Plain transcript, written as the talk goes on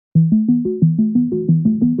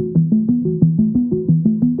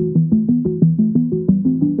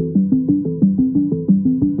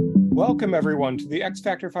Welcome, everyone, to the X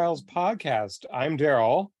Factor Files podcast. I'm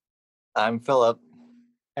Daryl. I'm Philip.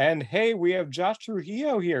 And hey, we have Josh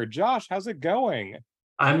Trujillo here. Josh, how's it going?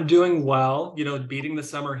 I'm doing well, beating the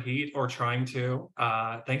summer heat or trying to.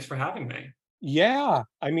 Thanks for having me. Yeah,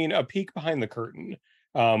 I mean, a peek behind the curtain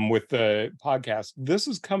with the podcast. This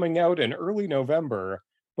is coming out in early November,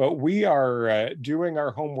 but we are doing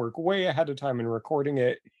our homework way ahead of time and recording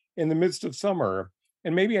it in the midst of summer.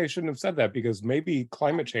 And maybe I shouldn't have said that because maybe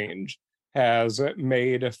climate change has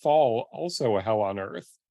made fall also a hell on earth.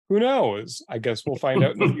 Who knows? I guess we'll find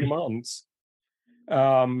out in a few months.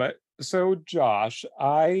 So Josh,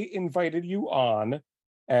 I invited you on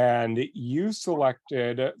and you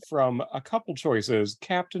selected from a couple choices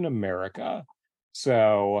Captain America.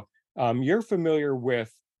 So you're familiar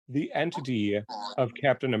with the entity of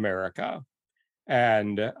Captain America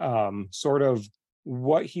and sort of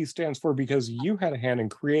what he stands for because you had a hand in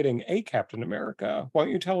creating a Captain America. Why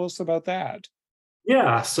don't you tell us about that?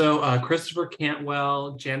 Yeah, so Christopher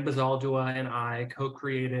Cantwell, Jan Bazaldua, and I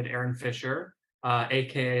co-created Aaron Fisher,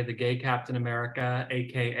 aka the gay Captain America,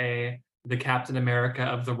 aka the Captain America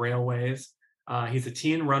of the railways. He's a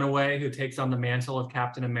teen runaway who takes on the mantle of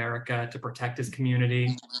Captain America to protect his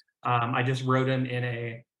community. I just wrote him in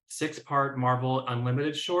a 6-part Marvel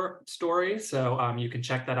Unlimited short story, so you can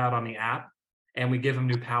check that out on the app. And we give him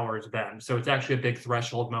new powers then. So it's actually a big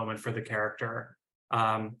threshold moment for the character.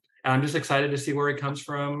 And I'm just excited to see where he goes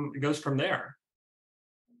from there.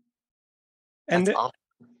 And That's awesome.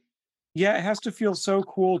 Yeah, it has to feel so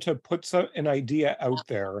cool to put an idea out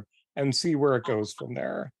there and see where it goes from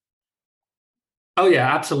there. Oh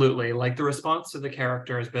yeah, absolutely. Like the response to the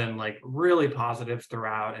character has been like really positive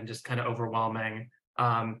throughout and just kind of overwhelming.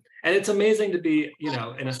 And it's amazing to be,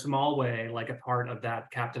 in a small way, like a part of that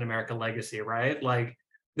Captain America legacy, right? Like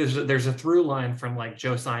there's a through line from like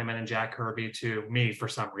Joe Simon and Jack Kirby to me for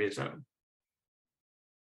some reason.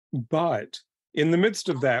 But in the midst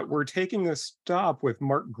of that, we're taking a stop with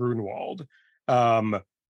Mark Grunwald, who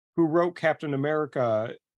wrote Captain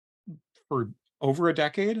America for over a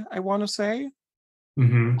decade, I want to say.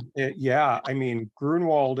 Mm-hmm. Yeah, I mean,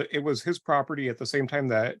 Grunwald, it was his property at the same time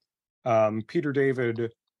that Peter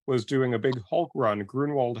David was doing a big Hulk run.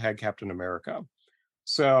 Grunwald had Captain America.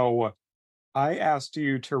 So I asked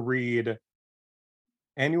you to read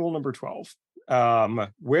annual number 12,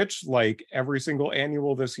 which, like every single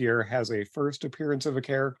annual this year, has a first appearance of a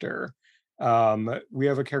character. We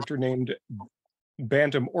have a character named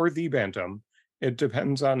Bantam or the Bantam. It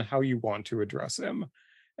depends on how you want to address him.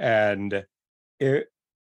 And it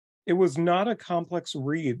was not a complex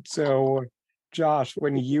read. So Josh,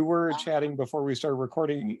 when you were chatting before we started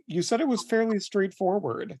recording, you said it was fairly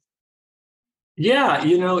straightforward. Yeah,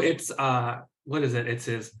 it's what is it? It's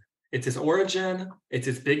his origin, it's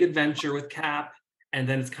his big adventure with Cap, and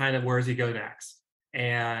then it's kind of where does he go next?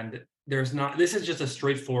 And this is just a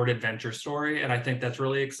straightforward adventure story, and I think that's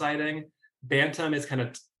really exciting. Bantam is kind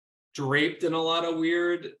of draped in a lot of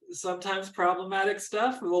weird, sometimes problematic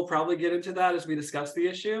stuff, and we'll probably get into that as we discuss the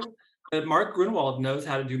issue. But Mark Grunwald knows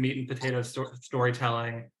how to do meat and potato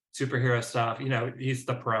storytelling, superhero stuff. He's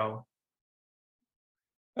the pro.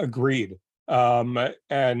 Agreed.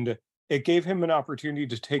 And it gave him an opportunity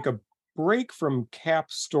to take a break from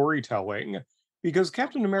Cap storytelling because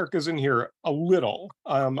Captain America's in here a little.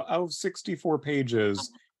 Out of 64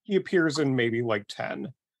 pages, he appears in maybe like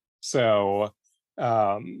 10. So,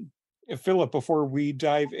 Philip, before we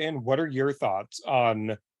dive in, what are your thoughts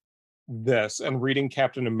on this and reading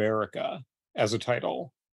Captain America as a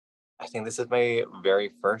title? I think this is my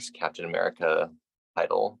very first Captain America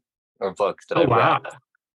title or book that Oh, I've wow. read.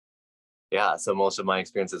 Yeah, so most of my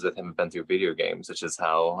experiences with him have been through video games, which is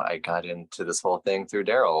how I got into this whole thing through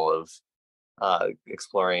Daryl of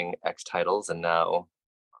exploring X titles, and now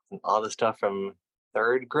all the stuff from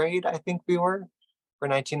 3rd grade, I think we were, for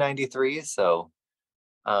 1993. So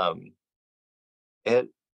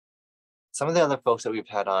some of the other folks that we've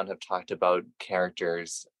had on have talked about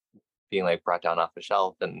characters being like brought down off the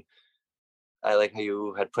shelf, and I like how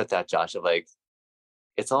you had put that, Josh, of like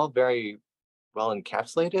it's all very well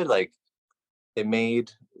encapsulated. Like it made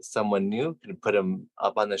someone new and put him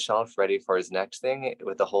up on the shelf ready for his next thing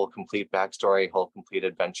with a whole complete backstory, whole complete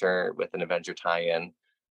adventure with an adventure tie-in.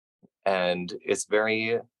 And it's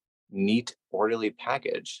very neat, orderly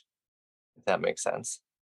package, if that makes sense.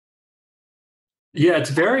 Yeah, it's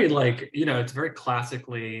very it's very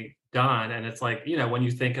classically done. And it's like, when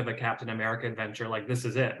you think of a Captain America adventure, like this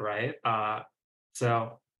is it, right?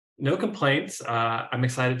 So no complaints. I'm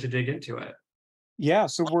excited to dig into it. Yeah,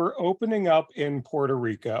 so we're opening up in Puerto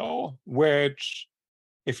Rico, which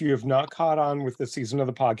if you have not caught on with this season of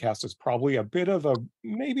the podcast, it's probably a bit of a,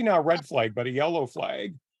 maybe not red flag, but a yellow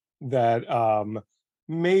flag that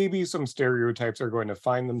maybe some stereotypes are going to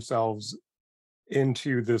find themselves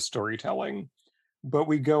into this storytelling. But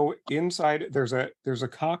we go inside, there's a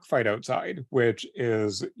cockfight outside, which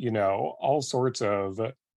is, all sorts of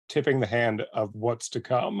tipping the hand of what's to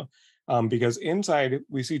come. Because inside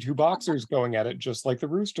we see two boxers going at it just like the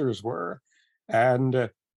Roosters were.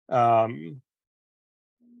 And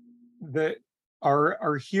the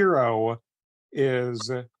our hero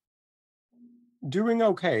is doing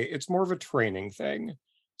okay. It's more of a training thing.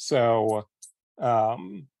 So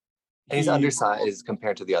And he's undersized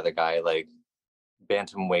compared to the other guy. Like,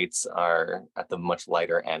 bantam weights are at the much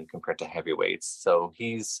lighter end compared to heavyweights. So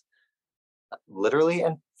he's literally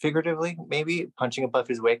and figuratively maybe punching above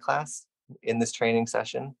his weight class in this training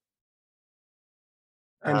session.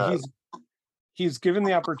 And he's given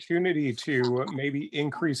the opportunity to maybe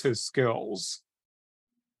increase his skills.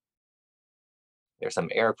 There's some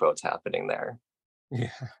air quotes happening there.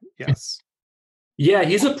 Yeah. Yes. Yeah,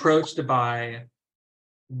 he's approached by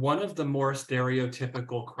one of the more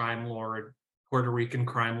stereotypical Puerto Rican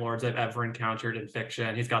crime lords I've ever encountered in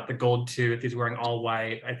fiction. He's got the gold tooth. He's wearing all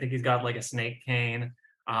white. I think he's got like a snake cane.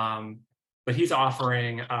 But he's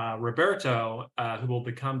offering Roberto, who will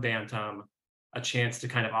become Bantam, a chance to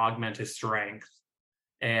kind of augment his strength.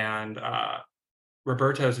 And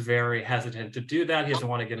Roberto's very hesitant to do that. He doesn't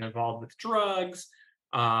want to get involved with drugs.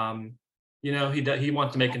 He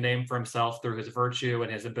wants to make a name for himself through his virtue and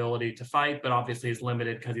his ability to fight, but obviously he's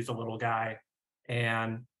limited because he's a little guy.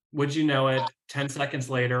 And would you know it, 10 seconds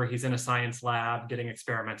later, he's in a science lab getting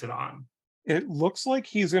experimented on. It looks like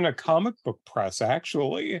he's in a comic book press,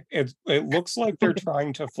 actually. It looks like they're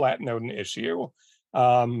trying to flatten out an issue.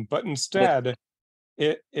 But instead,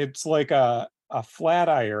 it's like a flat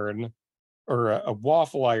iron or a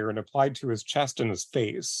waffle iron applied to his chest and his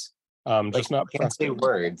face. Just not he can't say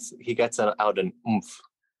words. He gets out an oomph,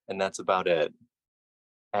 and that's about it.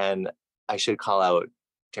 And I should call out,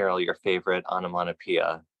 Daryl, your favorite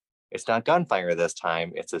onomatopoeia. It's not gunfire this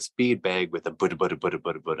time. It's a speed bag with a Buddha, Buddha, Buddha,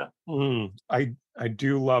 Buddha, Buddha. I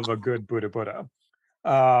do love a good Buddha, Buddha.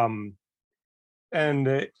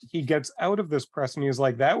 And he gets out of this press and he's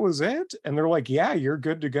like, that was it? And they're like, yeah, you're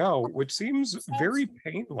good to go, which seems very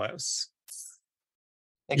painless.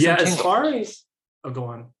 Yeah, as far as... Oh, go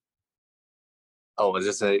on. Oh,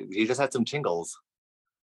 he just had some tingles.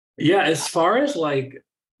 Yeah, as far as like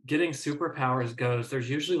getting superpowers goes, there's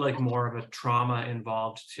usually like more of a trauma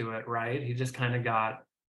involved to it, right? He just kind of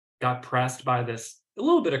got pressed by this a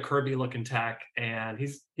little bit of Kirby looking tech, and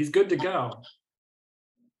he's good to go.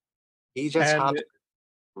 He just hopped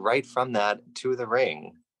right from that to the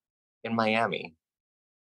ring in Miami.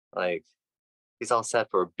 Like, he's all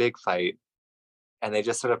set for a big fight, and they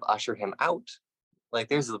just sort of usher him out. Like,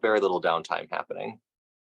 there's very little downtime happening.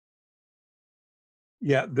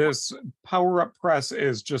 Yeah, this power-up press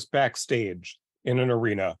is just backstage in an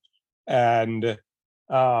arena. And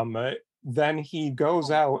then he goes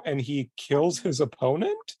out and he kills his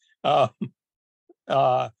opponent.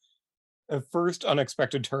 The first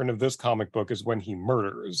unexpected turn of this comic book is when he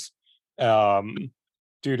murders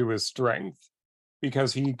due to his strength,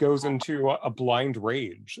 because he goes into a blind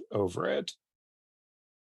rage over it.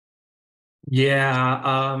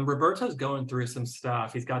 Yeah, Roberto's going through some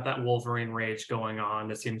stuff. He's got that Wolverine rage going on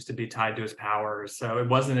that seems to be tied to his powers. So it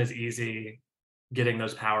wasn't as easy getting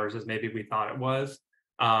those powers as maybe we thought it was.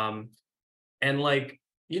 And like,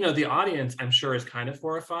 the audience, I'm sure, is kind of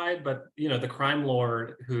horrified, but the crime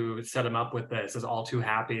lord who set him up with this is all too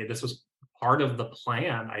happy. This was part of the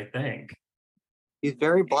plan, I think. He's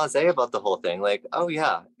very blasé about the whole thing. Like, oh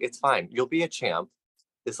yeah, it's fine. You'll be a champ.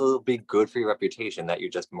 This will be good for your reputation that you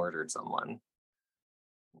just murdered someone.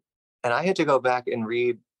 And I had to go back and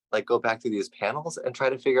go back through these panels and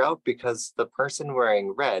try to figure out, because the person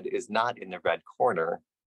wearing red is not in the red corner.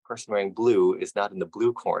 The person wearing blue is not in the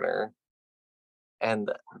blue corner.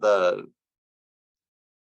 And the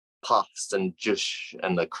puffs and jush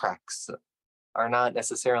and the cracks are not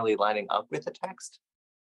necessarily lining up with the text.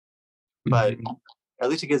 But at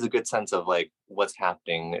least it gives a good sense of like what's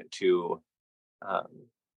happening to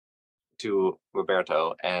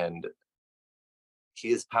Roberto, and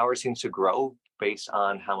his power seems to grow based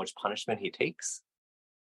on how much punishment he takes.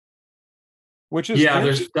 Which is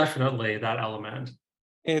there's definitely that element.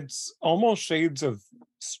 It's almost shades of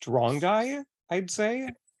Strong Guy, I'd say.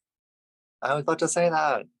 I was about to say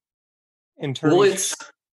that. In terms,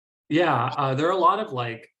 there are a lot of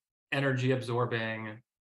like energy absorbing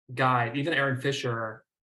guys. Even Aaron Fisher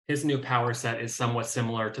his new power set is somewhat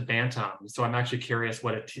similar to Bantam. So I'm actually curious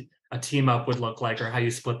what a team up would look like, or how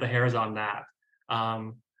you split the hairs on that.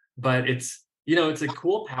 But it's, it's a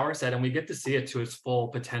cool power set, and we get to see it to its full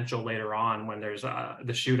potential later on when there's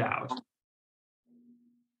the shootout.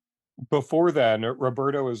 Before then,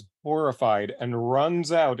 Roberto is horrified and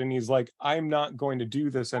runs out, and he's like, I'm not going to do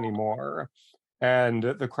this anymore. And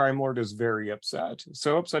the crime lord is very upset.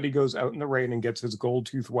 So upset he goes out in the rain and gets his gold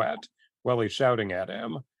tooth wet while he's shouting at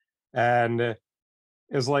him. And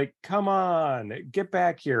is like, come on, get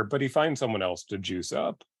back here. But he finds someone else to juice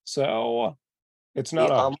up. So it's He not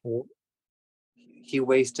a whole... he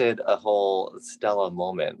wasted a whole Stella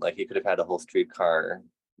moment. Like, he could have had a whole streetcar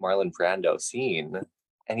Marlon Brando scene,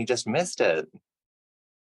 and he just missed it.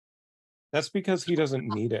 That's because he doesn't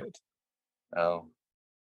need it. Oh.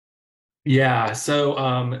 Yeah,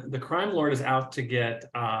 so the crime lord is out to get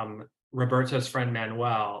Roberto's friend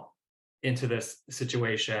Manuel into this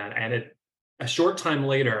situation, and a short time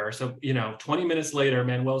later, so 20 minutes later,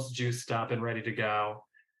 Manuel's juiced up and ready to go,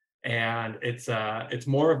 and it's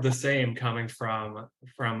more of the same coming from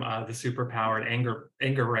the superpowered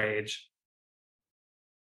anger rage.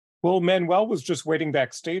 Well, Manuel was just waiting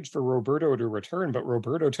backstage for Roberto to return, but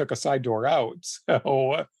Roberto took a side door out.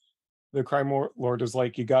 So the crime lord is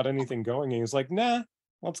like, you got anything going? And he's like, nah,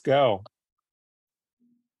 let's go.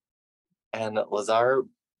 And Lazar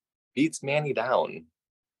beats Manny down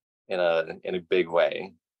in a big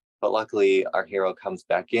way. But luckily, our hero comes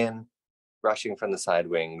back in, rushing from the side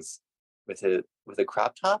wings with a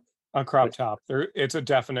crop top. A crop top. It's a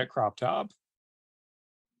definite crop top.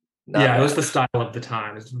 Yeah, it was the style of the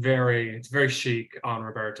time. It's very chic on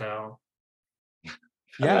Roberto.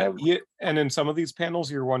 Yeah, and in some of these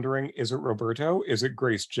panels, you're wondering, is it Roberto? Is it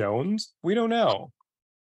Grace Jones? We don't know.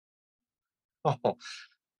 Oh.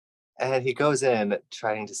 And he goes in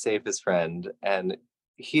trying to save his friend, and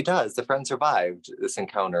he does. The friend survived this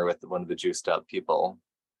encounter with one of the juiced up people.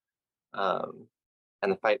 And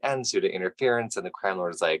the fight ends due to interference, and the crime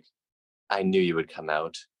lord is like, I knew you would come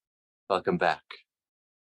out. Welcome back.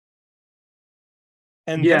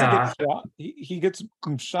 And then he gets shot. He gets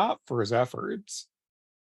shot for his efforts.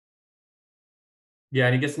 Yeah,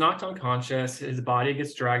 and he gets knocked unconscious. His body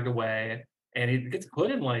gets dragged away, and he gets put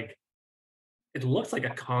in it looks like a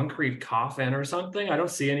concrete coffin or something. I don't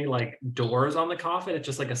see any doors on the coffin. It's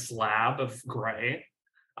just like a slab of gray.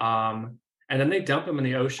 And then they dump him in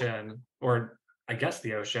the ocean, or I guess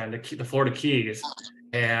the ocean, the Florida Keys.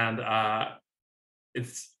 And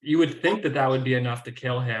you would think that would be enough to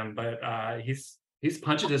kill him, but he's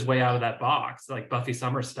punching his way out of that box, like Buffy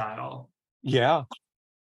Summer style. Yeah.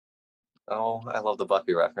 Oh, I love the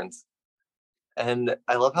Buffy reference. And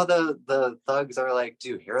I love how the thugs are like, do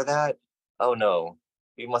you hear that? Oh no,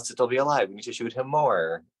 he must still be alive. We need to shoot him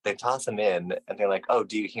more. They toss him in, and they're like, oh,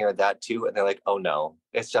 do you hear that too? And they're like, oh no,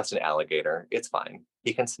 it's just an alligator. It's fine.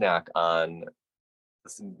 He can snack on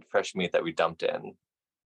some fresh meat that we dumped in.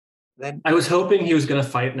 Then I was hoping he was going to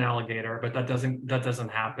fight an alligator, but that doesn't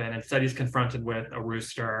happen. Instead, he's confronted with a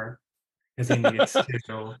rooster because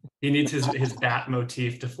he needs his bat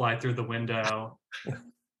motif to fly through the window.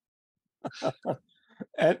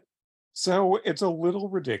 And so it's a little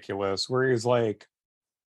ridiculous where he's like,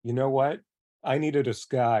 you know what? I need a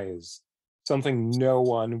disguise, something no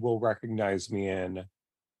one will recognize me in.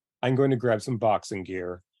 I'm going to grab some boxing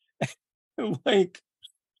gear.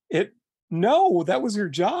 No, that was your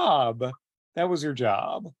job. That was your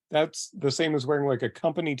job. That's the same as wearing a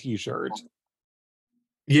company t-shirt.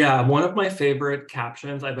 Yeah, one of my favorite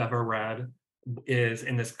captions I've ever read is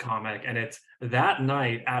in this comic, and it's that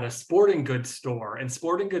night at a sporting goods store, and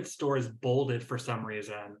sporting goods store is bolded for some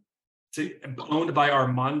reason. So owned by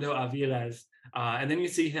Armando Aviles, and then you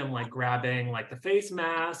see him grabbing the face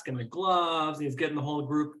mask and the gloves, and he's getting the whole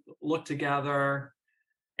group look together,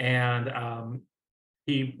 and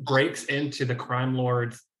he breaks into the crime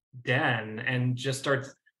lord's den and just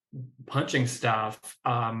starts punching stuff.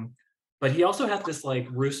 But he also has this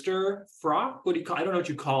rooster frock. What do you call? I don't know what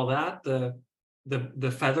you call that.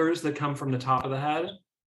 The feathers that come from the top of the head.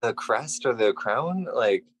 The crest or the crown,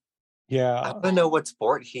 Yeah. I don't know what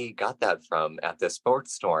sport he got that from at the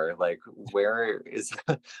sports store. Where is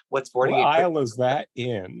what sporting aisle is that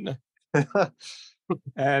in?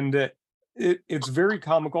 And it's very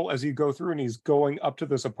comical as you go through, and he's going up to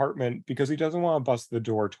this apartment because he doesn't want to bust the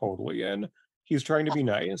door totally in. He's trying to be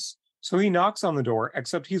nice. So he knocks on the door,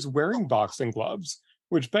 except he's wearing boxing gloves,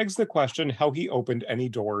 which begs the question how he opened any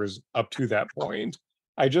doors up to that point.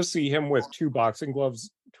 I just see him with two boxing gloves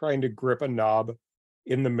trying to grip a knob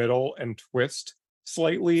in the middle and twist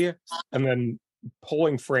slightly, and then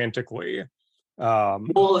pulling frantically.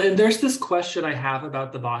 Well, and there's this question I have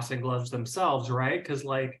about the boxing gloves themselves, right? Because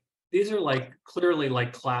like these are like clearly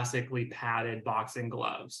like classically padded boxing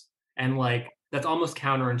gloves. And like that's almost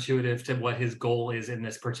counterintuitive to what his goal is in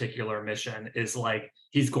this particular mission, is like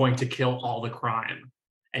he's going to kill all the crime.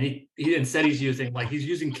 And he instead he's using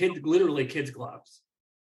literally kids' gloves.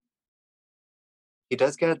 He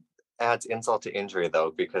does get adds insult to injury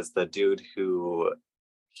though, because the dude who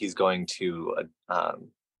he's going to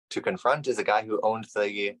confront is a guy who owned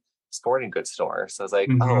the sporting goods store. So it's like,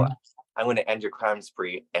 oh, I'm going to end your crime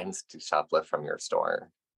spree and shoplift from your store.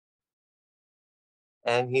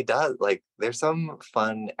 And he does. Like, there's some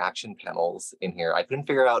fun action panels in here. I couldn't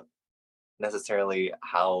figure out necessarily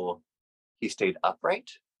how he stayed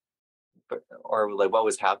upright, or like what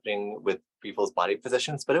was happening with people's body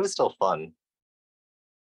positions, but it was still fun.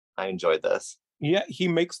 I enjoyed this. Yeah, he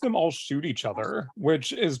makes them all shoot each other,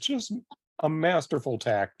 which is just a masterful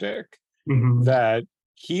tactic that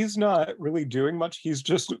he's not really doing much. He's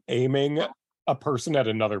just aiming a person at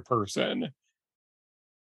another person.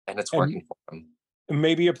 And it's working for him.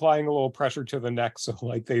 Maybe applying a little pressure to the neck so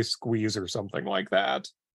like they squeeze or something like that.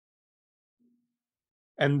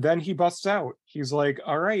 And then he busts out. He's like,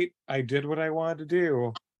 all right, I did what I wanted to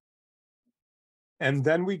do. And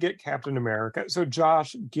then we get Captain America. So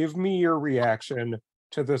Josh, give me your reaction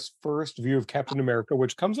to this first view of Captain America,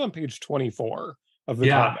 which comes on page 24 of the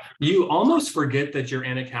comic. You almost forget that you're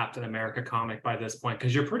in a Captain America comic by this point,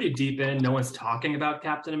 because you're pretty deep in. No one's talking about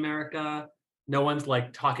Captain America. No one's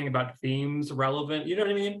like talking about themes relevant. You know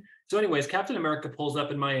what I mean? So anyways, Captain America pulls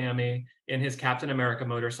up in Miami in his Captain America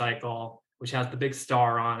motorcycle, which has the big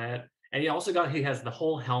star on it. And he has the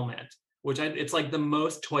whole helmet, which it's like the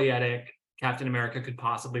most toyetic Captain America could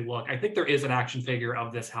possibly look. I think there is an action figure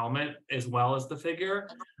of this helmet as well as the figure,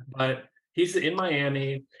 but he's in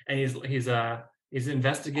Miami and he's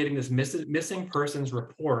investigating this missing persons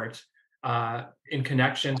report in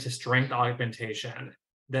connection to strength augmentation,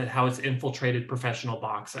 that how it's infiltrated professional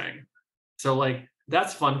boxing. So like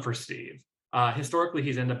that's fun for Steve. Historically,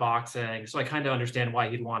 he's into boxing, so I kind of understand why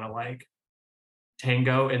he'd want to like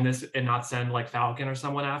tango in this and not send like Falcon or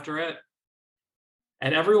someone after it.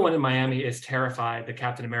 And everyone in Miami is terrified that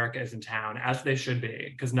Captain America is in town, as they should be,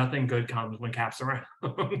 because nothing good comes when Cap's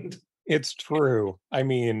around. It's true. I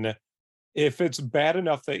mean, if it's bad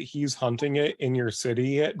enough that he's hunting it in your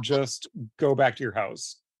city, just go back to your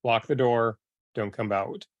house, lock the door, don't come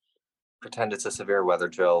out. Pretend it's a severe weather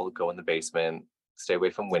drill, go in the basement, stay away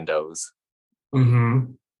from windows.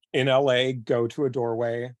 In LA, go to a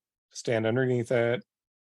doorway, stand underneath it.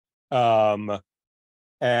 And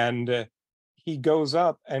he goes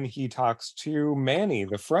up and he talks to Manny,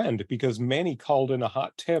 the friend, because Manny called in a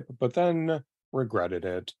hot tip, but then regretted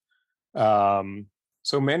it.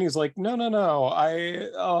 So Manny's like, no,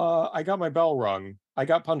 I got my bell rung. I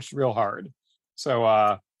got punched real hard.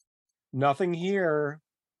 So nothing here.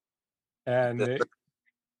 And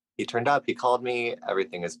he turned up, he called me,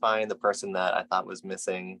 everything is fine. The person that I thought was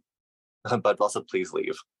missing, but also please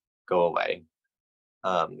leave, go away.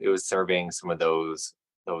 It was serving some of those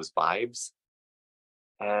vibes.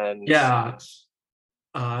 And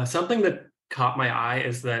something that caught my eye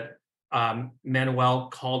is that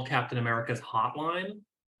Manuel called Captain America's hotline.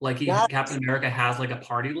 Like Captain America has like a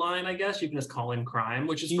party line, I guess. You can just call in crime,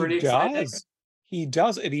 which is pretty exciting. He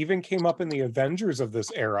does. It even came up in the Avengers of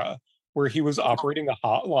this era, where he was operating a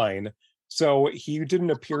hotline. So he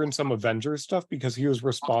didn't appear in some Avengers stuff because he was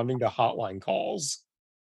responding to hotline calls.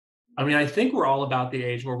 I mean, I think we're all about the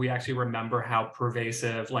age where we actually remember how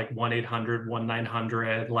pervasive like 1-800,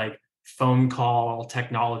 1-900, like phone call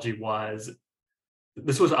technology was.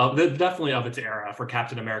 This was definitely of its era for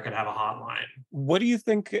Captain America to have a hotline. What do you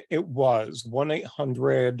think it was?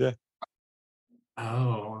 1-800.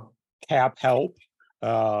 Oh, Cap help.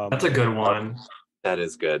 That's a good one. That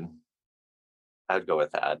is good. I'd go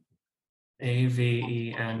with that.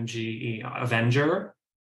 Avenge, Avenger.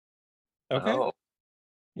 Okay. Oh.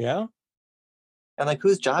 Yeah. And like,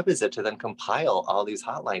 whose job is it to then compile all these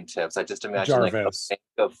hotline tips? I just imagine Jarvis. Like a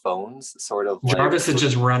bank of phones, sort of. Jarvis is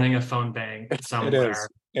just running a phone bank somewhere. It is.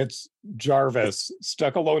 It's Jarvis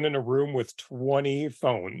stuck alone in a room with 20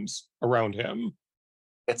 phones around him.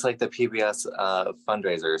 It's like the PBS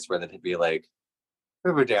fundraisers where they'd be like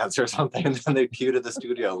river dance or something, and then they'd cue to the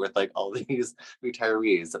studio with like all these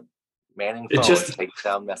retirees manning phones, taking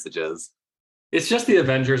down messages. It's just the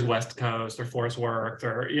Avengers West Coast or Force Works,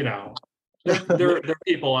 or there are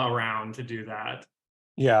people around to do that.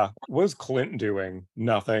 Yeah. What is Clint doing?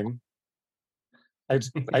 Nothing.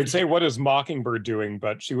 I'd say what is Mockingbird doing,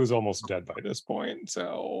 but she was almost dead by this point.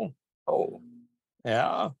 So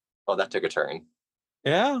yeah. Oh, that took a turn.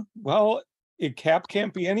 Yeah. Well, Cap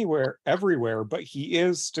can't be everywhere, but he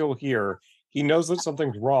is still here. He knows that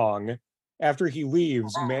something's wrong. After he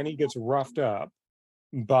leaves, Manny gets roughed up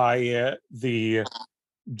by the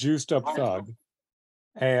juiced up thug.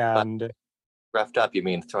 But And roughed up, you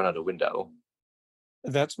mean thrown out a window?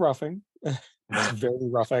 that's roughing. It's very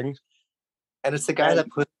roughing. And it's the guy And that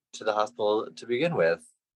put him to the hospital to begin with.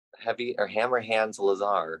 Heavy or Hammer Hands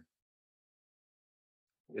Lazar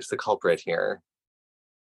is the culprit here.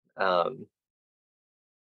 who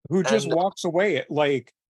just And walks away.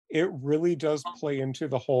 Like, it really does play into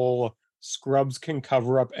the whole scrubs can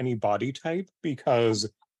cover up any body type, because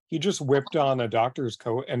he just whipped on a doctor's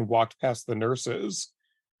coat and walked past the nurses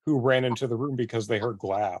who ran into the room because they heard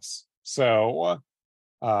glass. So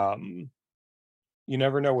um you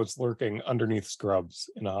never know what's lurking underneath scrubs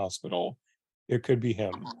in a hospital. It could be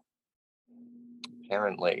him.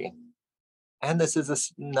 apparently, and this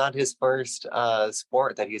is not his first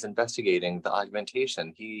sport that he's investigating, the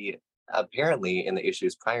augmentation. He apparently, in the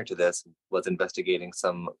issues prior to this, was investigating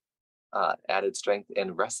some added strength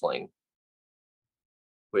in wrestling,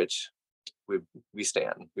 which we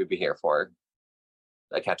stand. We'd be here for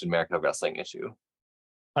a Captain America wrestling issue.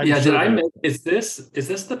 I'm Yeah, sure did I that make is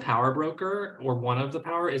this the power broker or one of the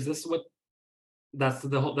power? Is this what that's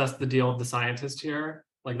the deal of the scientist here?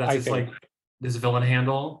 Like that's I his think, like his villain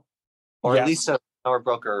handle? Or at yes. least a power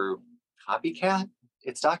broker copycat.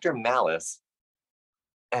 It's Dr. Malice,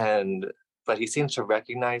 but he seems to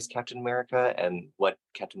recognize Captain America and what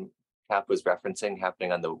Captain Cap was referencing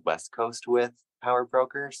happening on the West Coast with Power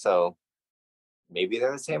Broker. So maybe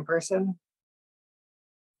they're the same person.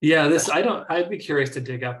 Yeah, I'd be curious to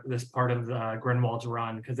dig up this part of Grunwald's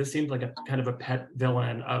run, because this seems like a kind of a pet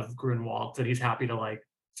villain of Grunwald that he's happy to like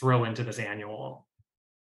throw into this annual.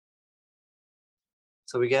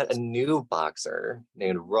 So we get a new boxer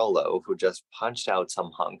named Rolo who just punched out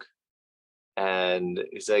some hunk, and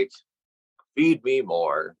he's like, "Feed me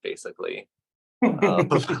more," basically.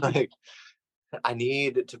 Like, I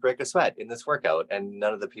need to break a sweat in this workout, and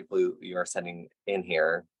none of the people you are sending in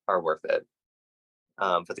here are worth it.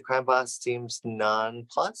 But the crime boss seems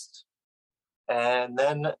nonplussed. And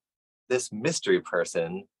then this mystery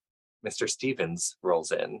person, Mr. Stevens,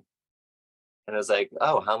 rolls in. And is like,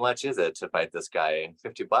 "Oh, how much is it to fight this guy?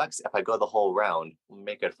 $50? If I go the whole round,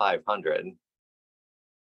 make it 500."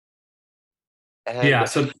 Yeah, And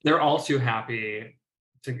so they're all too happy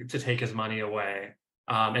to take his money away,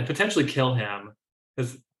 and potentially kill him,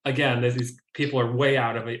 because again, these people are way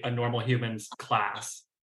out of a normal human's class,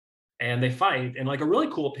 and they fight in like a really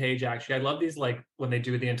cool page. Actually, I love these, like when they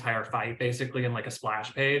do the entire fight basically in like a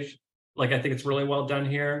splash page. Like I think it's really well done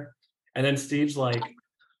here. And then Steve's like,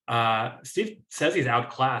 Steve says he's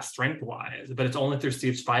outclassed strength wise, but it's only through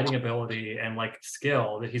Steve's fighting ability and like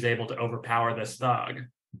skill that he's able to overpower this thug.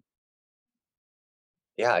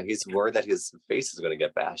 yeah, he's worried that his face is going to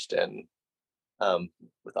get bashed in.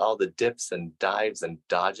 With all the dips and dives and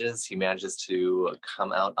dodges, he manages to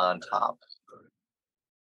come out on top,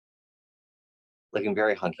 looking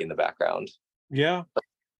very hunky in the background. Yeah.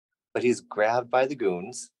 But he's grabbed by the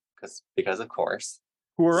goons because of course.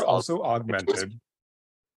 Who This are is all- also augmented.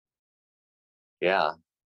 Yeah,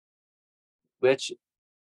 which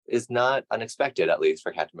is not unexpected, at least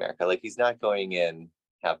for Captain America. Like, he's not going in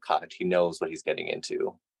half-cocked. He knows what he's getting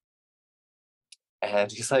into.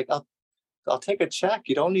 And he's like, I'll take a check.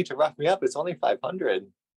 You don't need to rough me up. It's only 500.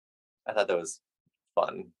 I thought that was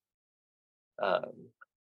fun.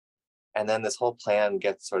 And then this whole plan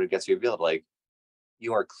gets revealed. Like,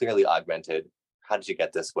 you are clearly augmented. How did you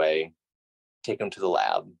get this way? Take him to the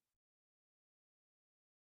lab.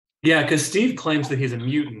 Yeah, because Steve claims that he's a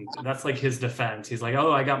mutant. That's like his defense. He's like,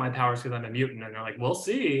 "Oh, I got my powers because I'm a mutant," and they're like, "We'll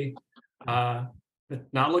see. Not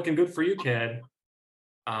looking good for you, kid."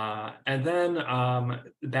 And then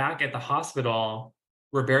back at the hospital,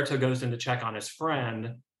 Roberto goes in to check on his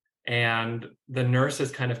friend, and the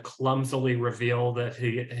nurses kind of clumsily reveal that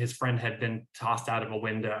his friend had been tossed out of a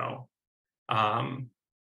window. So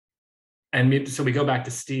we go back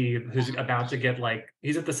to Steve, who's about to get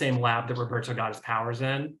he's at the same lab that Roberto got his powers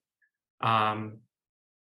in.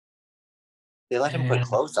 They let him put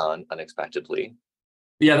clothes on unexpectedly.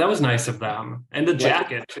 Yeah, that was nice of them. And the Like,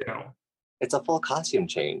 jacket too. it's a full costume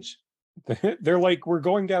change. They're like, we're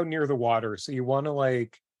going down near the water, so you want to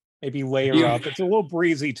like maybe layer up. It's a little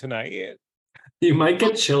breezy tonight. You might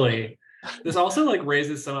get chilly. This also like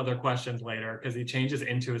raises some other questions later, because he changes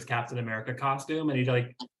into his Captain America costume and he's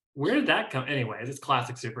like, where did that come? Anyways, it's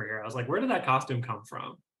classic superheroes. Like, where did that costume come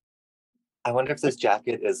from? I wonder if this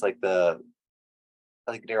jacket is like Daryl,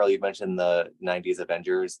 you mentioned the 90s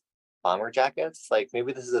Avengers. bomber jackets. Like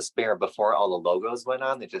maybe this is a spare before all the logos went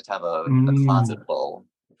on. They just have a Mm. closet full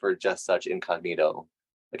for just such incognito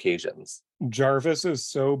occasions. Jarvis is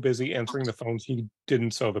so busy answering the phones, he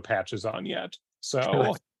didn't sew the patches on yet.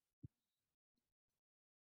 So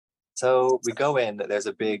So we go in, there's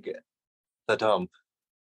a big the dump,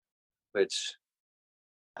 which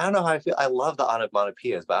I don't know how I feel. I love the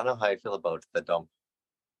onomatopoeias, but I don't know how I feel about the dump.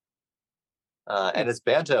 And it's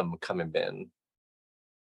Bantam coming in.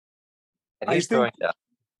 And I he's think throwing down.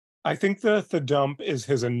 I think the dump is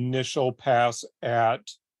his initial pass at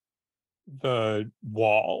the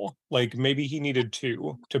wall. Like maybe he needed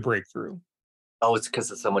two to break through. Oh, it's because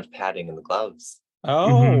there's so much padding in the gloves.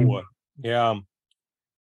 Oh, yeah.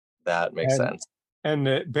 That makes sense.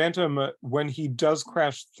 And Bantam, when he does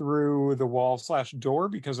crash through the wall / door,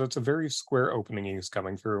 because it's a very square opening he's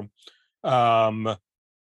coming through,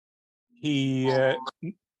 he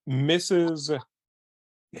misses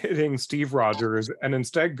hitting Steve Rogers and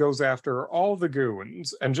instead goes after all the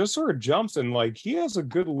goons and just sort of jumps and like he has a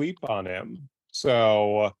good leap on him.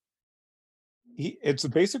 So it's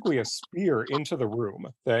basically a spear into the room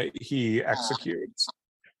that he executes.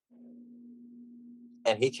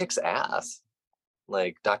 And he kicks ass.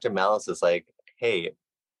 Like Dr. Malice is like, hey,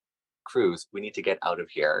 Cruz, we need to get out of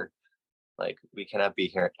here. Like we cannot be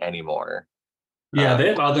here anymore. Yeah, they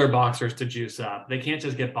have other boxers to juice up. They can't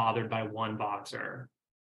just get bothered by one boxer.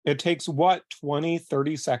 It takes what, 20,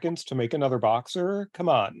 30 seconds to make another boxer? Come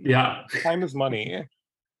on. Yeah. Time is money.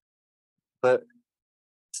 But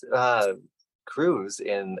Cruz,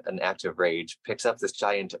 in an act of rage, picks up this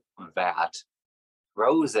giant vat,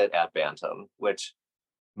 throws it at Bantam, which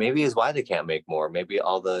maybe is why they can't make more. Maybe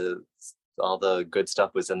all the good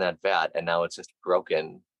stuff was in that vat, and now it's just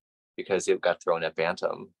broken because it got thrown at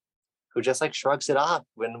Bantam, who just like shrugs it off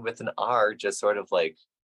when with an R just sort of like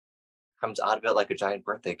comes out of it like a giant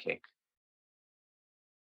birthday cake.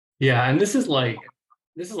 Yeah, and this is like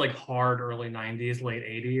hard early 90s, late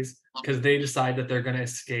 80s, because they decide that they're going to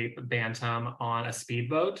escape Bantam on a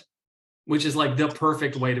speedboat, which is like the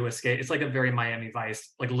perfect way to escape. It's like a very Miami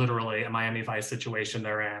Vice, like literally a Miami Vice situation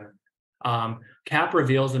they're in. Cap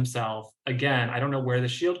reveals himself again. I don't know where the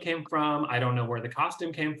shield came from. I don't know where the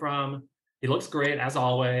costume came from. He looks great as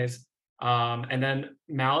always. And then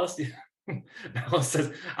Malice, Malice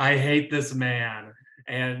says, "I hate this man."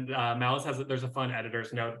 And Malice there's a fun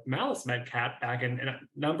editor's note. Malice met Cap back in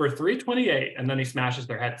number 328, and then he smashes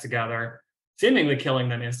their heads together, seemingly killing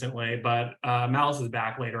them instantly. But Malice is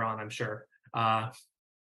back later on, I'm sure.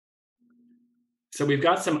 So we've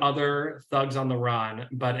got some other thugs on the run,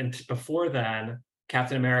 but before then,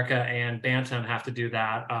 Captain America and Bantam have to do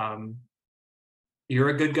that. You're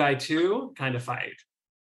a good guy too, kind of fight.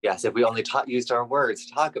 Yes, if we only used our words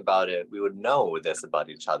to talk about it, we would know this about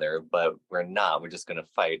each other, but we're not. We're just going to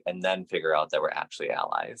fight and then figure out that we're actually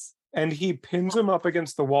allies. And he pins him up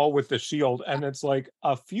against the wall with the shield, and it's like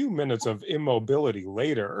a few minutes of immobility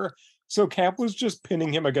later. So Cap was just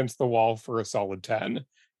pinning him against the wall for a solid 10,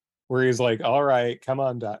 where he's like, all right, come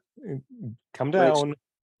on, come down.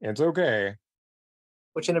 It's okay.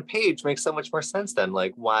 Which in a page makes so much more sense than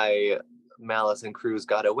like why Malice and Cruz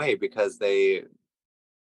got away, because they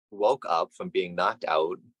woke up from being knocked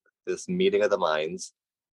out, this meeting of the minds,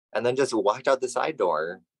 and then just walked out the side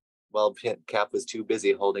door while Cap was too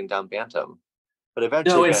busy holding down Bantam. But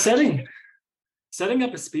eventually, no, it's setting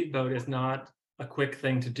up a speedboat is not a quick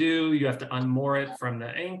thing to do. You have to unmoor it from the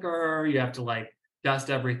anchor. You have to like dust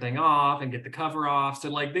everything off and get the cover off. So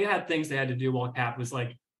like they had things they had to do while Cap was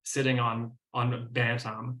like sitting on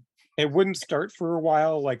Bantam. It wouldn't start for a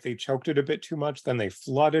while. Like they choked it a bit too much. Then they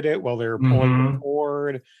flooded it while they were pulling the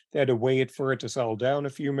cord. They had to wait for it to settle down a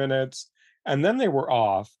few minutes. And then they were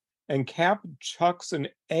off. And Cap chucks an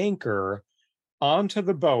anchor onto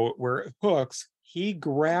the boat where it hooks. He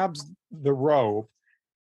grabs the rope.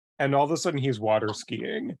 And all of a sudden he's water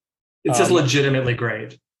skiing. It's just legitimately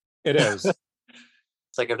great. It is.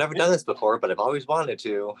 It's like, I've never done this before, but I've always wanted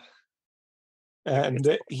to.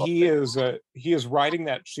 And he is riding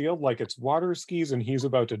that shield like it's water skis, and he's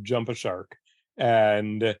about to jump a shark,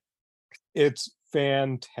 and it's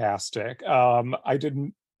fantastic. I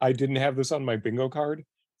didn't have this on my bingo card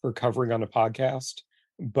for covering on a podcast,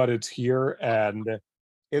 but it's here, and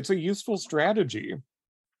it's a useful strategy.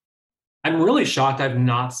 I'm really shocked I've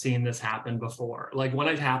not seen this happen before. Like when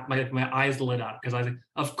it happened, my eyes lit up because I was like,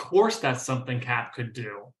 of course that's something Cap could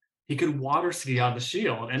do. He could water ski on the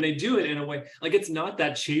shield, and they do it in a way like it's not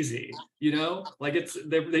that cheesy, you know. Like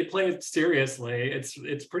they play it seriously.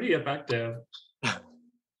 It's pretty effective.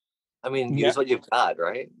 I mean, use what you've got,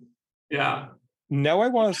 right? Yeah. Now I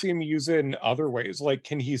want to see him use it in other ways. Like,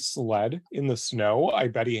 can he sled in the snow? I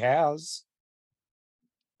bet he has.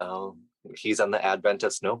 Oh, he's on the advent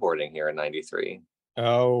of snowboarding here in '93.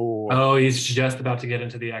 Oh, Oh, he's just about to get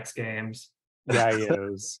into the X Games. yeah, he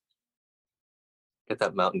is. Get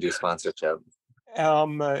that Mountain Dew sponsorship.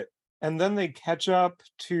 Um, and then they catch up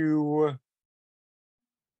to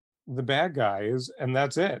the bad guys, and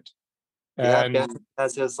that's it. Yeah, And Ben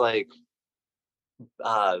has his like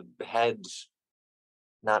head,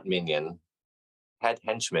 not minion, head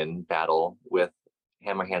henchman battle with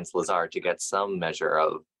Hammerhand's Lazar to get some measure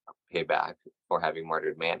of payback for having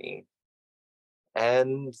murdered Manny.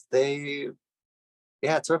 And they,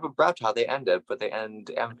 yeah, it's sort of abrupt how they end it, but they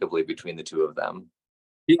end amicably between the two of them.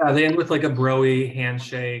 Yeah, they end with like a broy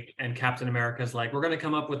handshake, and Captain America's like, "We're going to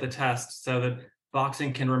come up with a test so that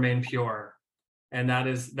boxing can remain pure, and that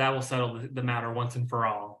will settle the matter once and for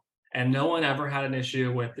all." And no one ever had an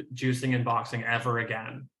issue with juicing and boxing ever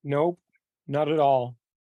again. nope, not at all.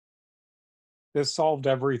 This solved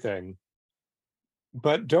everything.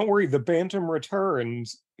 But don't worry, the Bantam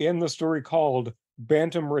returns in the story called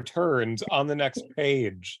Bantam Returns on the next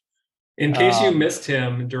page. In case you missed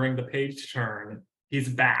him during the page turn, he's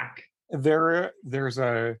back. There's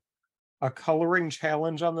a coloring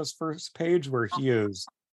challenge on this first page where he is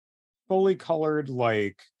fully colored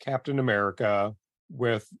like Captain America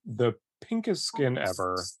with the pinkest skin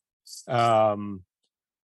ever. And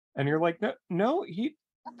you're like, no,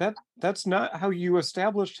 that's not how you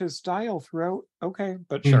established his style throughout. Okay,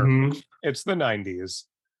 but sure. It's the 90s.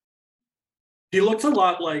 He looks a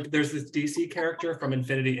lot like there's this DC character from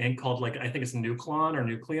Infinity Inc. called like I think it's Nucleon or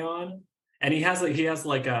Nucleon, and he has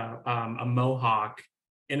like a mohawk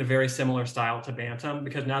in a very similar style to Bantam,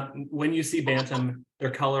 because now when you see Bantam,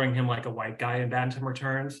 they're coloring him like a white guy in Bantam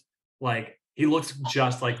Returns. Like he looks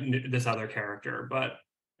just like this other character. But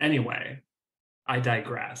anyway, I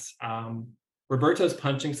digress. Roberto's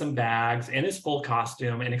punching some bags in his full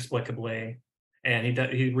costume inexplicably, and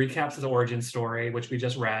he recaps his origin story, which we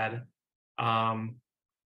just read.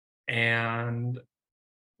 And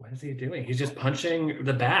what is he doing? He's just punching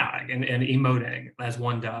the bag and emoting as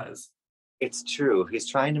one does. It's true. He's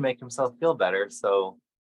trying to make himself feel better. So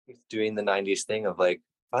he's doing the '90s thing of like,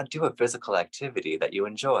 do a physical activity that you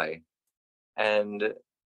enjoy. And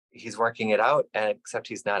he's working it out, except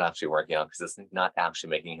he's not actually working out because it's not actually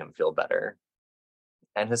making him feel better.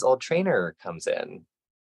 And his old trainer comes in.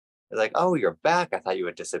 He's like, oh, you're back. I thought you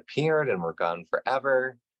had disappeared and were gone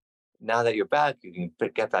forever. Now that you're back, you can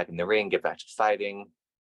get back in the ring, get back to fighting.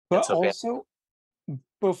 But so also,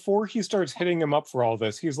 before he starts hitting him up for all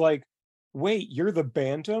this, he's like, wait, you're the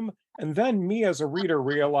Bantam? And then me as a reader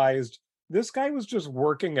realized this guy was just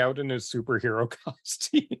working out in his superhero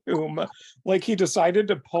costume. Like he decided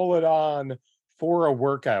to pull it on for a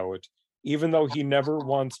workout, even though he never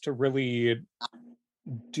wants to really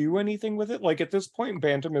do anything with it. Like at this point,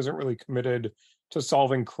 Bantam isn't really committed to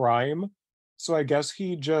solving crime. So I guess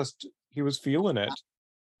he was feeling it.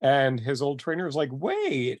 And his old trainer is like,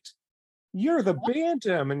 wait, you're the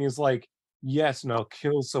Bantam. And he's like, yes, and I'll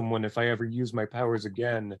kill someone if I ever use my powers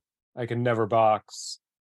again. I can never box.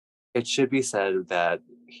 It should be said that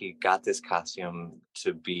he got this costume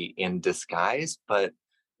to be in disguise, but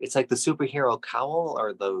it's like the superhero cowl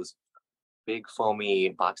or those big foamy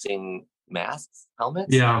boxing masks,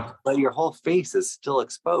 helmets. Yeah. But your whole face is still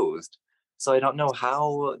exposed. So I don't know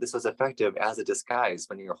how this was effective as a disguise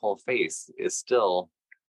when your whole face is still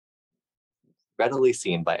readily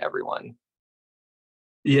seen by everyone.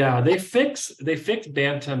 Yeah, they fixed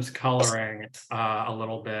Bantam's coloring a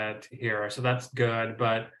little bit here, so that's good.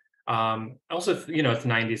 But also, it's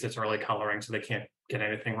 '90s, it's early coloring, so they can't get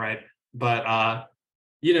anything right. But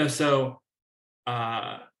so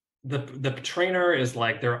the trainer is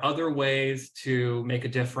like, there are other ways to make a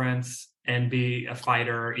difference and be a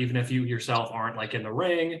fighter, even if you yourself aren't like in the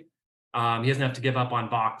ring. He doesn't have to give up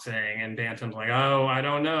on boxing. And Bantam's like, oh, I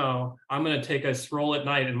don't know. I'm going to take a stroll at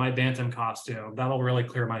night in my Bantam costume. That'll really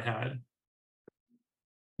clear my head.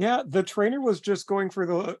 Yeah, the trainer was just going for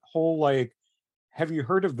the whole, like, have you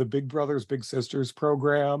heard of the Big Brothers Big Sisters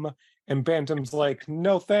program? And Bantam's like,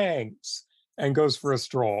 no thanks, and goes for a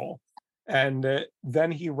stroll. And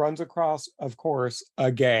then he runs across, of course,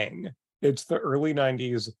 a gang. It's the early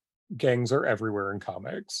 90s. Gangs are everywhere in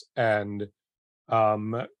comics. And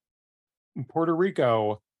Puerto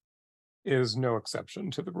Rico is no exception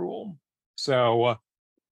to the rule. So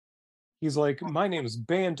he's like, my name's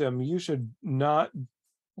Bantam. You should not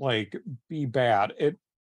like be bad.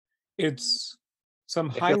 It's some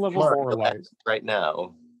high level moralizing right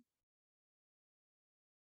now.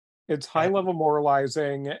 It's high level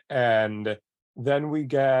moralizing, and then we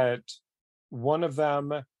get one of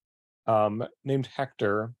them, named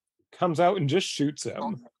Hector, comes out and just shoots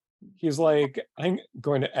him. He's like, I'm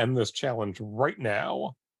going to end this challenge right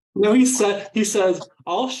now. No, he says,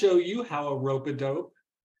 I'll show you how a rope-a-dope.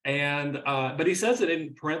 And but he says it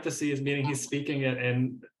in parentheses, meaning he's speaking it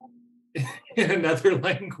in another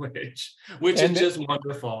language, which is just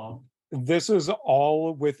wonderful. This is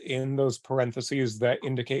all within those parentheses that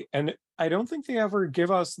indicate, and I don't think they ever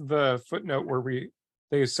give us the footnote where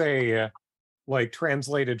they say like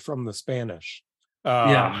translated from the Spanish.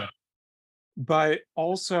 Yeah. But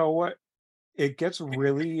also it gets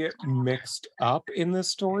really mixed up in this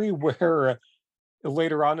story where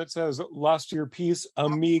later on it says lost your peace,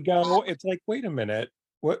 amigo. It's like, wait a minute,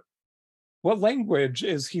 what language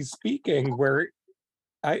is he speaking? Where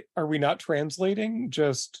are we not translating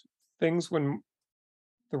just things when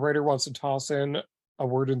the writer wants to toss in a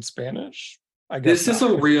word in Spanish? I guess this is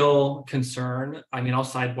a real concern. I mean, I'll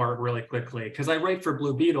sidebar really quickly because I write for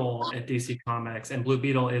Blue Beetle at DC Comics, and Blue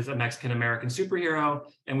Beetle is a Mexican American superhero,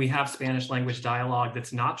 and we have Spanish language dialogue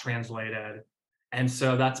that's not translated. And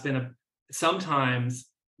so that's been sometimes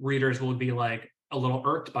readers will be like a little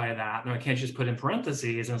irked by that. No, I can't just put in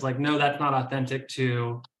parentheses. And it's like, no, that's not authentic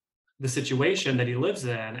to the situation that he lives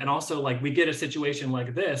in. And also, like, we get a situation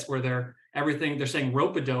like this where they're saying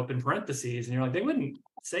rope-a-dope in parentheses, and you're like, they wouldn't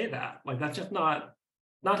say that. Like, that's just not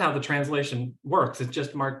how the translation works. It's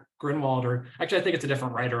just Mark Grunwald, or actually I think it's a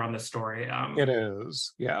different writer on this story. It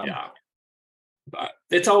is, yeah. But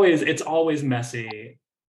it's always messy,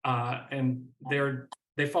 and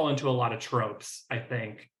they fall into a lot of tropes, I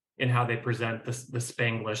think, in how they present the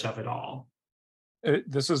Spanglish of it all.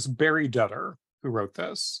 This is Barry Dutter who wrote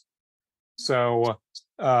this. So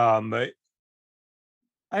I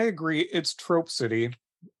agree, it's Trope City,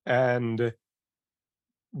 and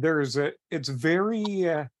it's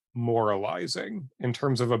very moralizing in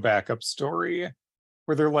terms of a backup story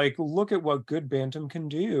where they're like, look at what good Bantam can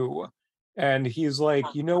do. And he's like,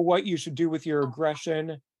 you know what you should do with your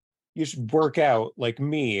aggression? You should work out like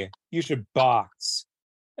me. You should box.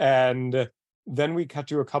 And then we cut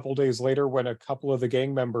to a couple days later when a couple of the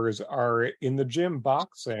gang members are in the gym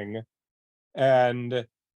boxing. And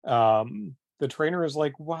the trainer is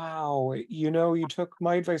like, wow, you took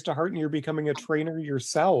my advice to heart and you're becoming a trainer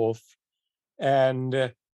yourself.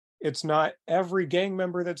 And it's not every gang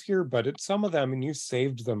member that's here, but it's some of them, and you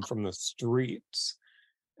saved them from the streets.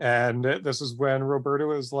 And this is when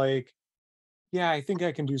Roberto is like, yeah, I think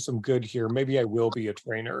I can do some good here. Maybe I will be a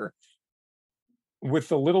trainer. With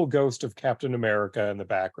the little ghost of Captain America in the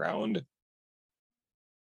background.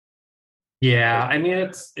 Yeah, I mean,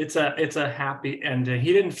 it's a happy ending.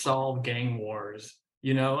 He didn't solve gang wars,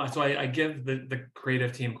 so I give the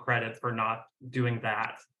creative team credit for not doing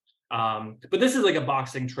that. But this is like a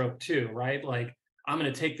boxing trope too, right? Like, I'm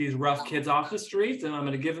going to take these rough kids off the streets and I'm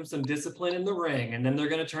going to give them some discipline in the ring, and then they're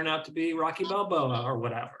going to turn out to be Rocky Balboa or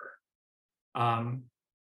whatever.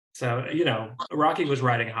 So Rocky was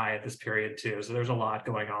riding high at this period too, so there's a lot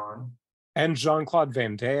going on. And Jean-Claude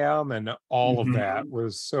Van Damme and all of that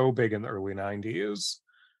was so big in the early 90s.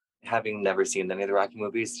 Having never seen any of the Rocky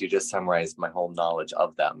movies, you just summarized my whole knowledge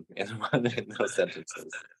of them in those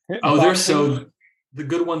sentences. Oh, the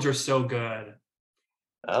good ones are so good.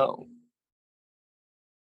 Oh.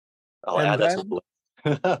 I'll add that to the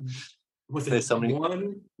list. Was it so many?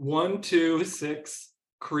 1, 2, 6,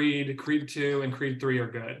 Creed 2, and Creed 3 are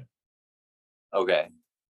good. Okay.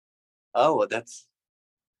 Oh,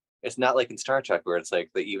 it's not like in Star Trek where it's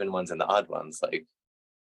like the even ones and the odd ones. Like,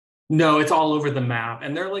 no, it's all over the map,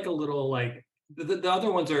 and they're like a little like the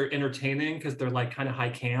other ones are entertaining because they're like kind of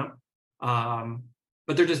high camp,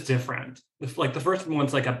 but they're just different. Like the first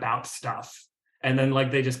one's like about stuff, and then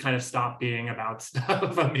like they just kind of stop being about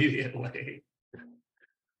stuff immediately.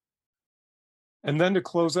 And then to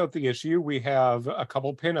close out the issue, we have a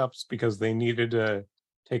couple pinups because they needed to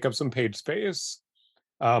take up some page space.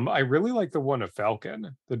 I really like the one of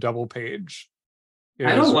Falcon, the double page.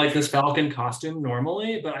 I don't like this Falcon costume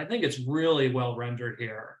normally, but I think it's really well rendered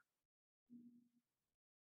here.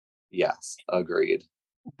 Yes, agreed.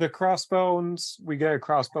 The crossbones, we get a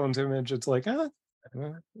crossbones image. It's like,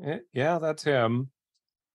 yeah, that's him.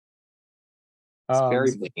 It's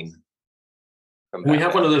very mean. We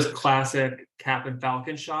have one of those classic Cap and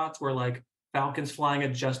Falcon shots where like Falcon's flying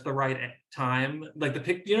at just the right time. Like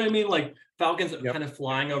you know what I mean? Like Falcon's kind of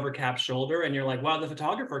flying over Cap's shoulder, and you're like, wow, the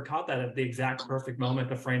photographer caught that at the exact perfect moment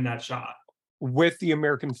to frame that shot. With the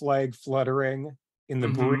American flag fluttering in the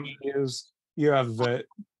breeze, you have the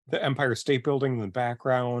Empire State Building in the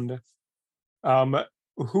background.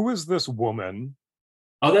 Who is this woman?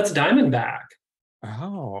 Oh, that's Diamondback.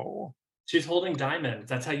 Oh. She's holding diamonds.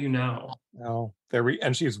 That's how you know. Oh,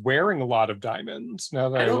 and she's wearing a lot of diamonds. Now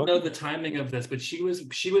that I I don't look, know the timing of this, but she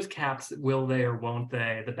was Cap's will they or won't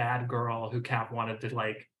they, the bad girl who Cap wanted to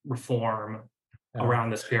like reform yeah. around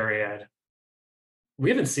this period. We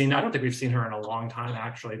haven't seen, I don't think we've seen her in a long time,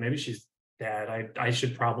 actually. Maybe she's dead. I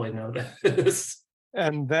should probably know this.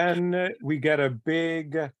 And then we get a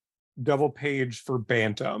big double page for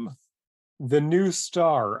Bantam, the new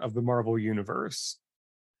star of the Marvel Universe.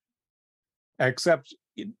 Except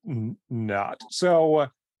not. So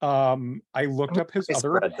I looked up his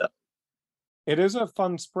other. It is a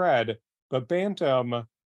fun spread, but Bantam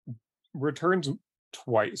returns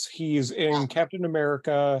twice. He's in Captain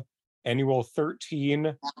America Annual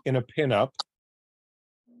 13 in a pinup.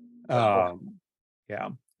 Yeah.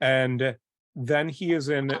 And then he is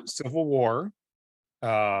in Civil War.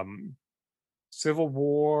 Civil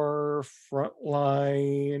War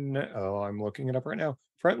Frontline. Oh, I'm looking it up right now.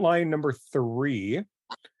 Frontline number 3,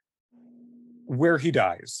 where he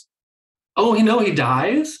dies. Oh, he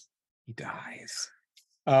dies? He dies.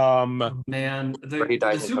 Man, the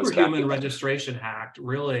dies Superhuman Registration Act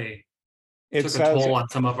really it took a says, toll on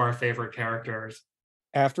some of our favorite characters.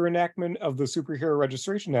 after enactment of the Superhero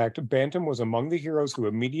Registration Act, Bantam was among the heroes who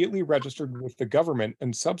immediately registered with the government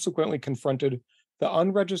and subsequently confronted the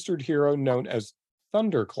unregistered hero known as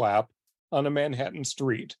Thunderclap on a Manhattan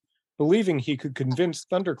street, believing he could convince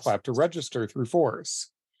Thunderclap to register through force.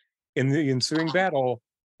 In the ensuing battle,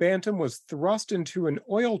 Bantam was thrust into an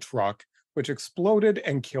oil truck, which exploded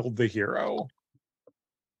and killed the hero.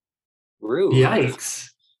 Rude. Yikes.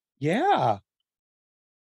 Yeah.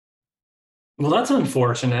 Well, that's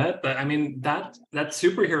unfortunate, but I mean that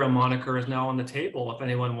superhero moniker is now on the table if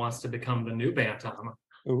anyone wants to become the new Bantam.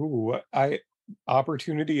 Ooh,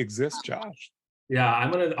 opportunity exists, Josh. Yeah,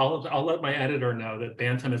 I'll let my editor know that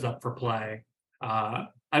Bantam is up for play. I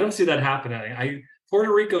don't see that happening.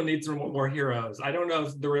 Puerto Rico needs more heroes. I don't know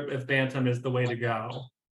if Bantam is the way to go.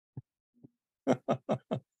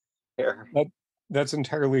 That's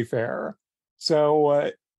entirely fair.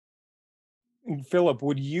 So, Philip,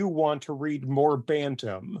 would you want to read more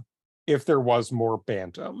Bantam if there was more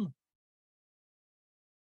Bantam?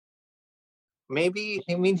 Maybe.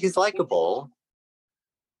 I mean, he's likable.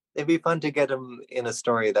 It'd be fun to get him in a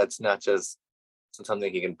story that's not just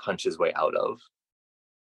something he can punch his way out of.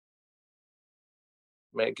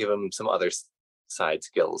 Might give him some other side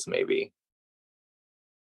skills, maybe.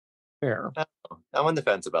 Fair. I'm on the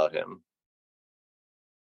fence about him.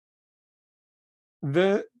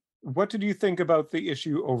 What did you think about the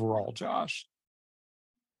issue overall, Josh?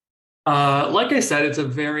 Like I said, it's a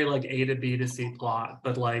very like A to B to C plot,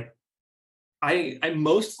 but like I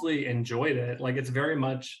mostly enjoyed it. Like it's very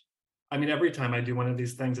much, I mean, every time I do one of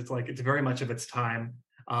these things, it's like it's very much of its time.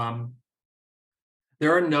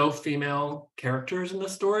 There are no female characters in the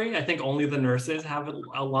story. I think only the nurses have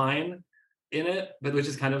a line in it, but which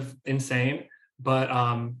is kind of insane. But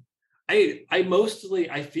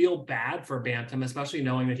I feel bad for Bantam, especially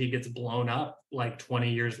knowing that he gets blown up like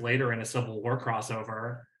 20 years later in a Civil War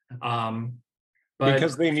crossover. But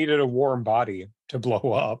because they needed a warm body to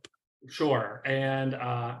blow up. Sure, and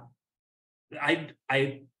I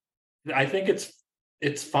think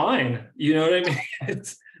it's fine. You know what I mean?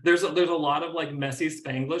 There's a lot of like messy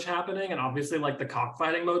Spanglish happening, and obviously like the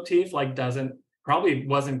cockfighting motif like probably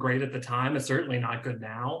wasn't great at the time. It's certainly not good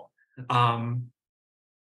now.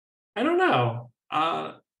 I don't know.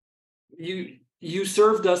 You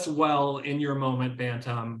served us well in your moment,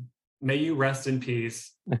 Bantam. May you rest in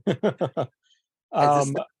peace. Is this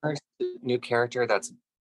the first new character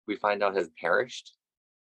we find out has perished?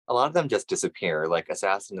 A lot of them just disappear. Like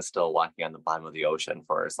Assassin is still walking on the bottom of the ocean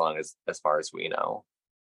for as far as we know.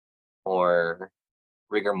 Or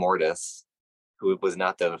Rigor Mortis, who was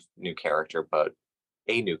not the new character, but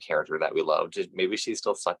a new character that we loved. Maybe she's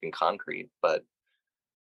still stuck in concrete, but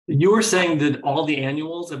you were saying that all the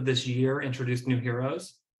annuals of this year introduced new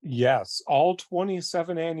heroes? Yes, all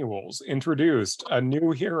 27 annuals introduced a new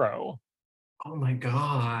hero. Oh my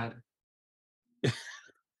God.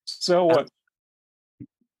 So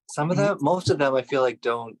most of them I feel like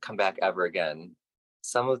don't come back ever again.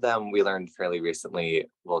 Some of them we learned fairly recently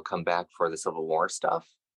will come back for the Civil War stuff,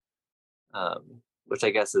 which I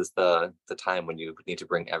guess is the time when you need to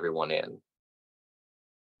bring everyone in.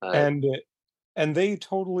 And they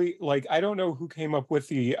totally, like, I don't know who came up with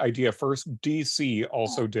the idea first. DC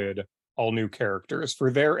also did all new characters for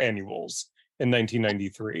their annuals in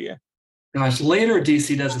 1993. Gosh, later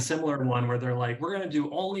DC does a similar one where they're like, we're going to do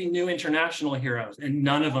only new international heroes, and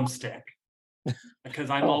none of them stick. Because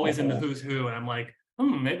I'm always in the who's who, and I'm like,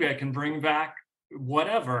 maybe I can bring back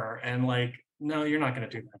whatever. And like, no, you're not going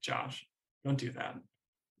to do that, Josh. Don't do that.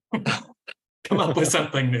 Come up with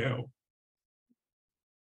something new.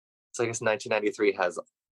 So I guess 1993 has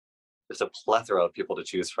just a plethora of people to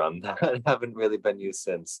choose from that haven't really been used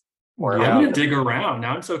since. Or Yeah. I'm gonna dig around.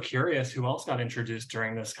 Now I'm so curious who else got introduced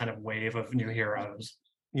during this kind of wave of new heroes.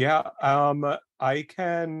 Yeah, I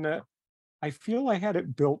feel I had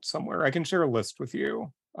it built somewhere. I can share a list with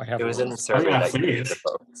you. I have it a was in the list. survey yeah, that you gave please. to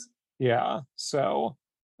folks. Yeah, so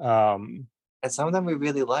And some of them we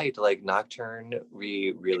really liked, like Nocturne.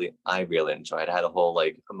 I really enjoyed. I had a whole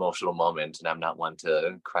like emotional moment, and I'm not one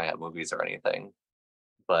to cry at movies or anything,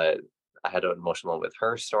 but I had an emotional moment with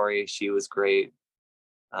her story. She was great.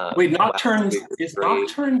 Wait, Wax is great.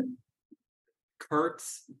 Nocturne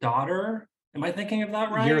Kurt's daughter? Am I thinking of that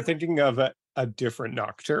you're right? thinking of a different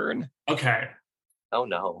Nocturne. Okay. Oh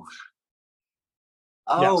no.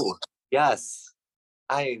 Yes. Oh yes.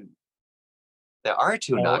 I. There are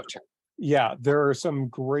two So, Nocturnes. yeah, there are some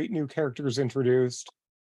great new characters introduced.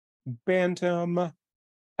 Bantam,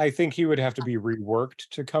 I think he would have to be reworked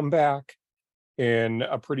to come back in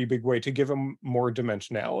a pretty big way to give him more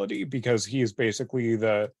dimensionality, because he is basically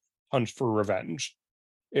the punch for revenge,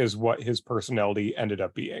 is what his personality ended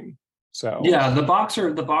up being. So Yeah, the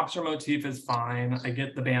boxer motif is fine. I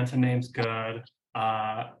get the bantam name's good.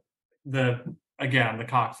 The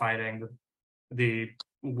cockfighting, the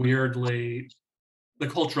weirdly the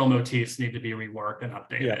cultural motifs need to be reworked and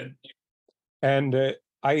yeah, updated. and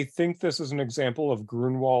I think this is an example of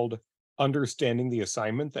Grunwald understanding the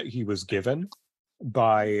assignment that he was given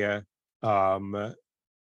by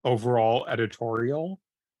overall editorial,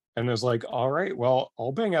 and is like, all right, well,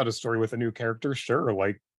 I'll bang out a story with a new character, sure.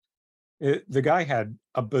 Like, the guy had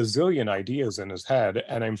a bazillion ideas in his head,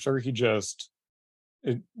 and I'm sure he just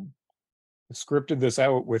scripted this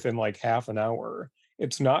out within like half an hour.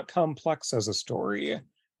 It's not complex as a story,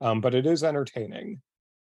 but it is entertaining.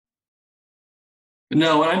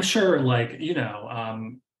 No, and I'm sure, like,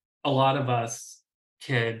 a lot of us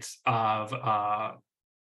kids of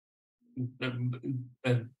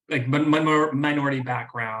like minority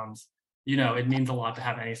backgrounds, it means a lot to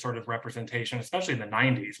have any sort of representation, especially in the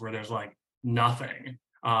 90s where there's like nothing.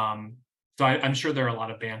 So I'm sure there are a lot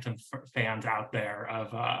of Bantam fans out there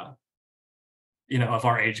of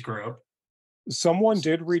our age group. Someone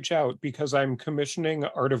did reach out because I'm commissioning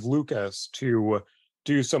Art of Lucas to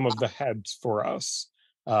do some of the heads for us.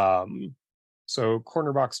 So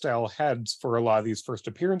cornerbox style heads for a lot of these first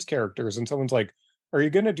appearance characters. And someone's like, are you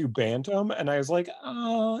going to do Bantam? And I was like,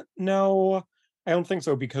 no, I don't think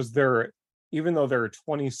so, because even though there are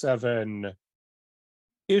 27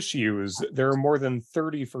 issues, there are more than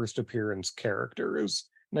 30 first appearance characters.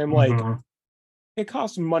 And I'm like, Mhm. it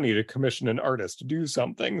costs money to commission an artist to do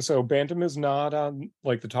something. So Bantam is not on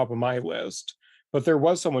like the top of my list. But there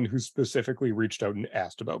was someone who specifically reached out and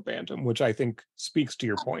asked about Bantam, which I think speaks to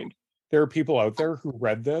your point. There are people out there who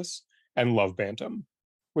read this and love Bantam,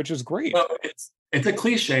 which is great. Well, it's a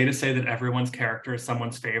cliche to say that everyone's character is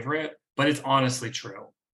someone's favorite, but it's honestly true,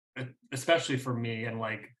 especially for me and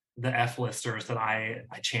like the F-listers that I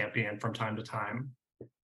champion from time to time.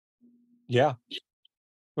 Yeah.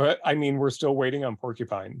 But I mean, we're still waiting on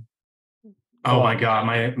Porcupine. Oh my But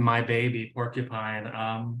God, my baby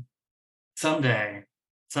Porcupine. Someday,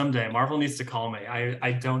 Marvel needs to call me.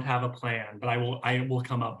 I don't have a plan, but I will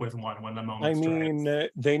come up with one when the I moment strikes. mean,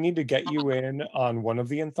 they need to get you in on one of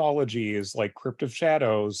the anthologies like Crypt of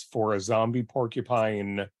Shadows for a zombie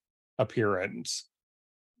porcupine appearance.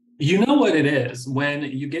 You know what it is when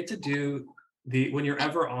you get to do when you're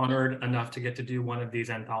ever honored enough to get to do one of these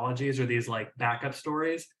anthologies or these like backup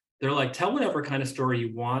stories, they're like, tell whatever kind of story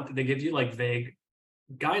you want. They give you like vague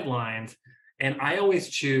guidelines. And I always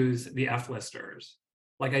choose the F-listers.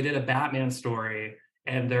 Like I did a Batman story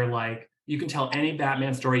and they're like, you can tell any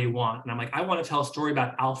Batman story you want. And I'm like, I want to tell a story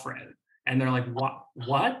about Alfred. And they're like,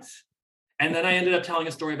 what? And then I ended up telling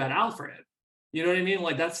a story about Alfred. You know what I mean?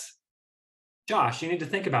 Like that's, Josh, you need to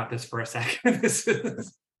think about this for a second.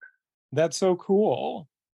 That's so cool.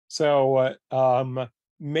 So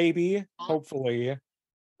maybe, hopefully,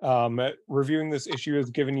 reviewing this issue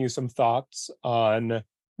has given you some thoughts on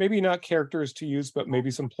maybe not characters to use, but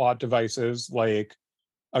maybe some plot devices like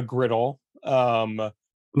a griddle to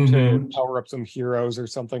Mhm. power up some heroes or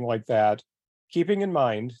something like that. Keeping in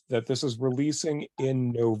mind that this is releasing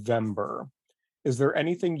in November, is there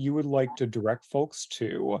anything you would like to direct folks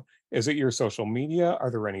to? Is it your social media? Are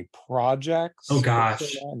there any Oh projects? What's going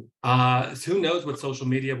gosh. on? So who knows what social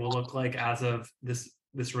media will look like as of this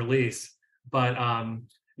release? But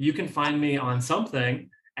you can find me on something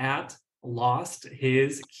at Lost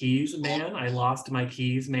His Keys Man. I lost my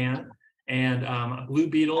keys, man. And Blue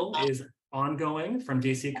Beetle is ongoing from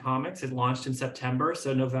DC Comics. It launched in September,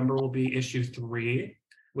 so November will be issue 3,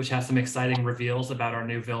 which has some exciting reveals about our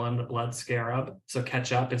new villain, the Blood Scarab. So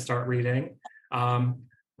catch up and start reading.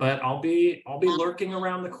 But I'll be lurking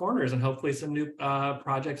around the corners, and hopefully some new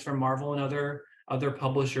projects from Marvel and other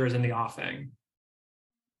publishers in the offing.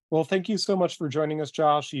 Well, thank you so much for joining us,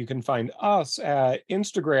 Josh. You can find us at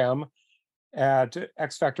Instagram at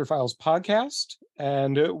X Factor Files Podcast,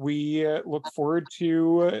 and we look forward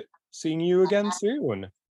to seeing you again soon.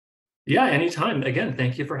 Yeah, anytime. Again,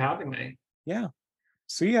 thank you for having me. Yeah.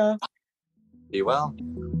 See ya. Be well.